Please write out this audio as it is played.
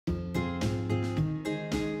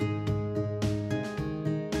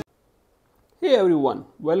Hey everyone,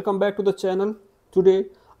 welcome back to the channel. Today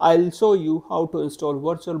I'll show you how to install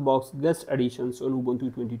VirtualBox Guest Additions on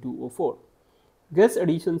Ubuntu 22.04. Guest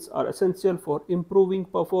Additions are essential for improving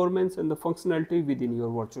performance and the functionality within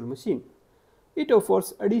your virtual machine. It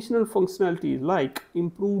offers additional functionality like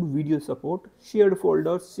improved video support, shared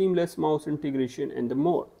folders, seamless mouse integration and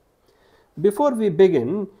more. Before we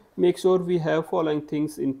begin, make sure we have following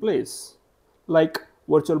things in place, like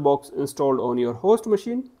VirtualBox installed on your host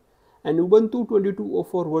machine, an Ubuntu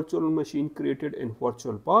 22.04 virtual machine created in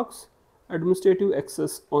VirtualBox, administrative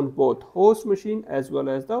access on both host machine as well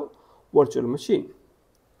as the virtual machine.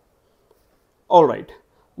 Alright,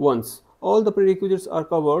 once all the prerequisites are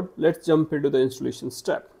covered, let's jump into the installation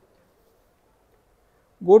step.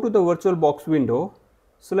 Go to the VirtualBox window,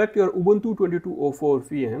 select your Ubuntu 22.04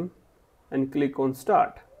 VM and click on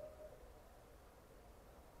Start.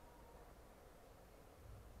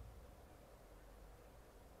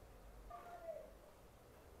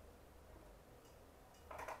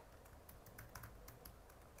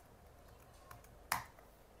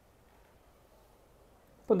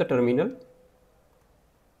 Open the terminal.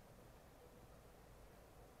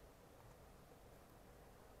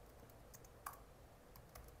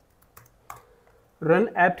 Run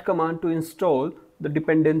apt command to install the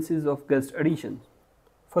dependencies of guest addition.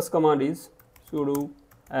 First command is sudo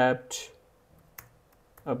apt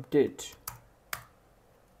update.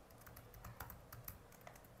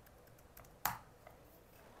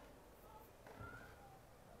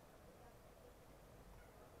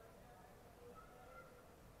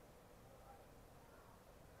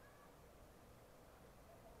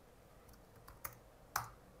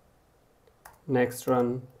 Next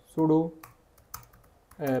run sudo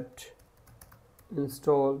apt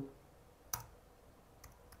install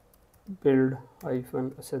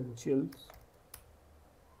build-essentials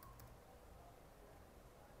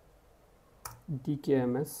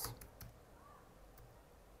dkms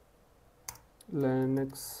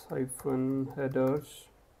linux-headers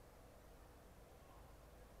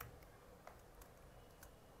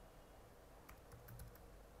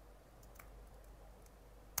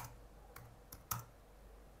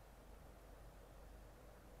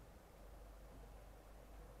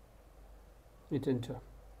hit enter.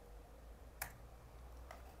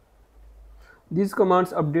 These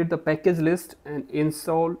commands update the package list and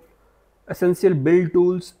install essential build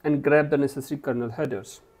tools and grab the necessary kernel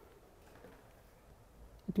headers.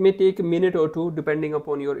 It may take a minute or two depending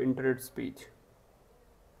upon your internet speed.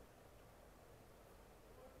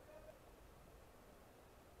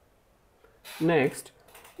 Next,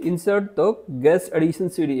 insert the guest addition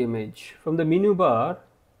CD image. From the menu bar,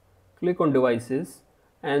 click on devices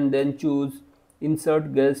and then choose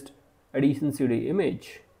insert guest addition CD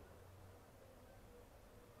image.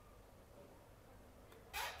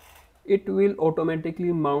 It will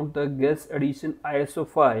automatically mount the guest addition ISO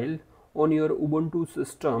file on your Ubuntu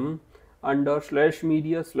system under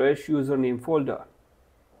 /media/username folder.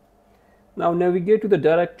 Now navigate to the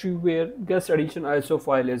directory where guest addition ISO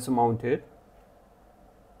file is mounted.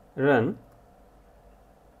 Run.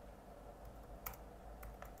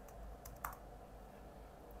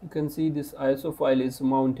 You can see this ISO file is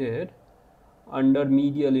mounted under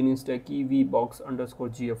media linux techie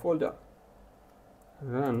vbox_gf folder.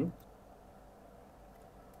 Run.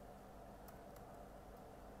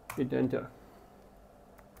 Hit enter.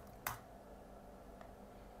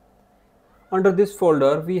 Under this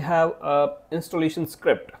folder, we have a installation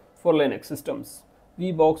script for Linux systems,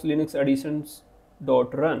 vbox linux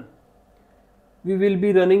additions.run. We will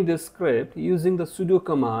be running this script using the sudo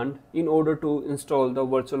command in order to install the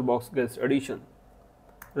VirtualBox Guest Addition.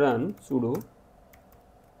 Run sudo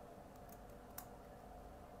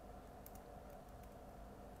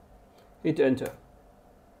hit enter.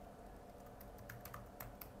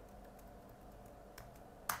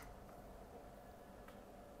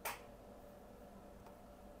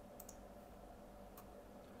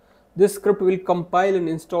 This script will compile and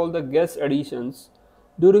install the guest additions.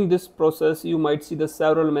 During this process, you might see the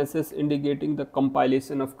several messages indicating the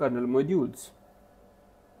compilation of kernel modules.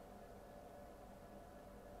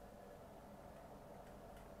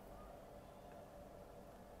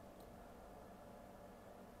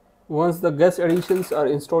 Once the guest additions are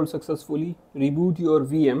installed successfully, reboot your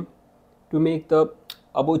VM to make the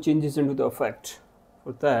above changes into the effect.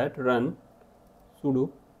 For that, run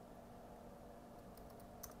sudo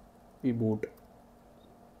reboot,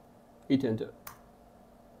 hit enter.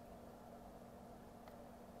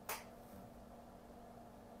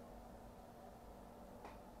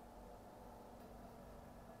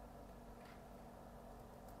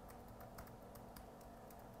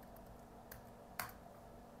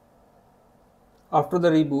 After the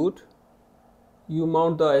reboot, you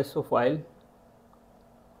mount the ISO file.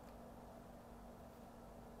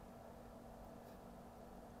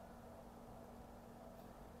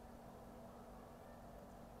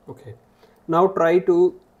 Okay. Now try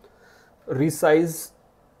to resize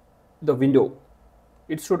the window.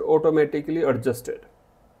 It should automatically adjust it.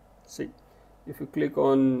 See, if you click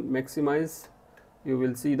on maximize, you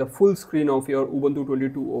will see the full screen of your Ubuntu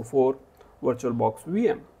 22.04 VirtualBox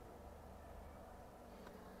VM.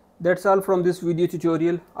 That's all from this video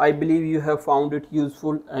tutorial. I believe you have found it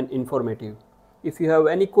useful and informative. If you have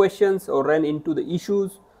any questions or ran into the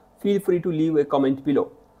issues, feel free to leave a comment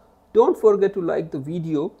below. Don't forget to like the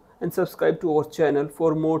video and subscribe to our channel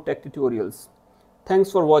for more tech tutorials.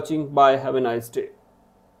 Thanks for watching. Bye. Have a nice day.